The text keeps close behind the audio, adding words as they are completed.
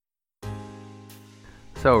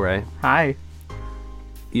So, Ray, Hi.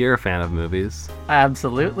 you're a fan of movies.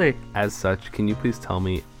 Absolutely. As such, can you please tell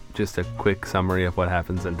me just a quick summary of what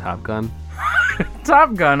happens in Top Gun?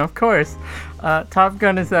 Top Gun, of course. Top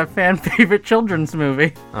Gun is a fan favorite children's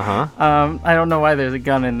movie. Uh-huh. I don't know why there's a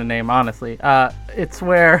gun in the name, honestly. It's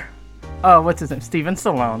where, what's his name? Steven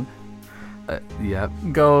Stallone Yep.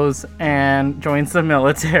 goes and joins the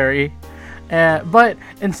military. But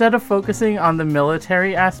instead of focusing on the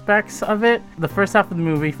military aspects of it, the first half of the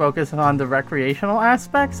movie focuses on the recreational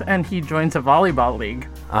aspects, and he joins a volleyball league.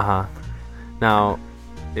 Uh-huh. Now,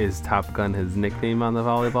 is Top Gun his nickname on the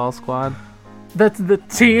volleyball squad? That's the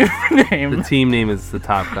team name. The team name is the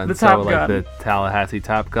Top Gun. The so, Top like Gun. the Tallahassee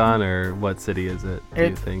Top Gun, or what city is it, do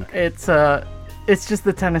you think? It's just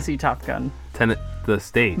the Tennessee Top Gun. The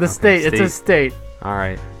state. The state. It's a state. All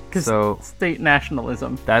right. 'Cause So, state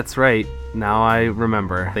nationalism. that's right. Now I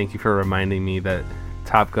remember. Thank you for reminding me that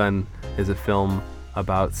Top Gun is a film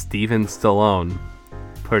about Steven Stallone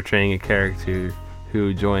portraying a character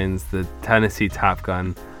who joins the Tennessee Top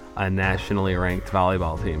Gun, a nationally ranked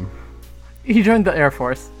volleyball team. He joined the Air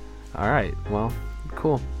Force. All right. Well,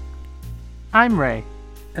 cool. I'm Ray.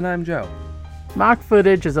 And I'm Joe. Mock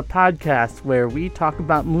Footage is a podcast where we talk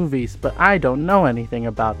about movies, but I don't know anything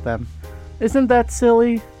about them. Isn't that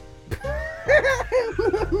silly?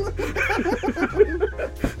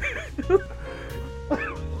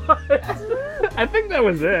 I think that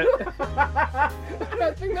was it.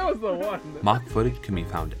 I think that was the one. Mock footage can be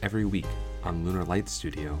found every week on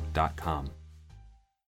LunarLightStudio.com.